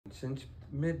since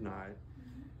midnight,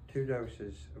 2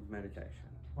 doses of medication.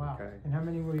 Wow. Okay. And how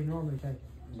many were you normally taking?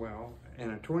 Well,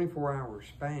 in a 24-hour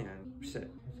span, 6.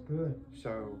 That's good.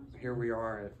 So here we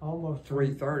are at Almost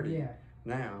 3:30 Yeah.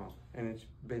 now, and it's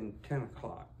been 10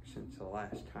 o'clock since the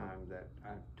last time that I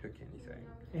took anything.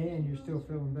 And you're still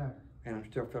feeling better. And I'm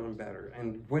still feeling better.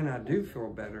 And when I do feel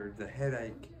better, the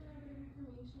headache,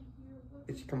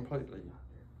 it's completely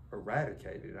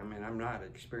eradicated. I mean, I'm not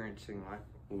experiencing like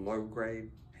low-grade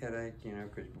headache, you know,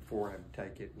 because before I'd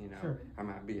take it, you know, Sure. I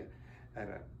might be at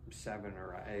a 7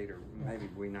 or a 8, or maybe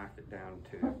we knock it down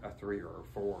to a 3 or a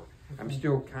 4. I'm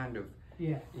still kind of,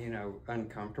 Yeah. you know,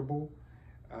 uncomfortable,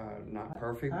 not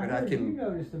perfect, I but heard I can. you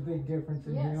noticed a big difference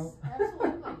in Yes, health.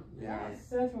 absolutely. Yeah. Yes.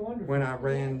 That's wonderful. When I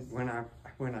ran, when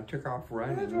I took off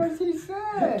running, That's what she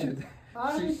said.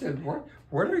 she said, "What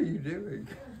are you doing?"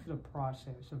 The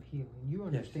process of healing. You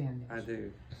understand Yes, this. I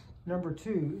do. Number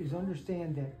 2 is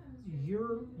understand that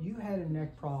you had a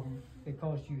neck problem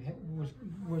because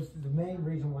was the main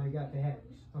reason why you got the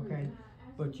headaches. Okay,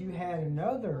 but you had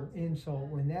another insult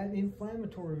when that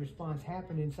inflammatory response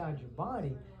happened inside your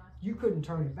body. You couldn't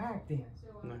turn it back then.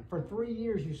 No. For 3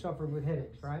 years you suffered with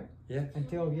headaches, right? Yes.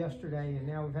 Until yesterday, and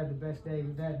now we've had the best day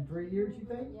we've had in 3 years. You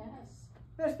think? Yes.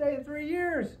 Best day in 3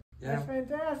 years. Yeah. That's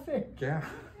fantastic. Yeah.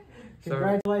 So,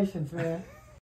 Congratulations, man.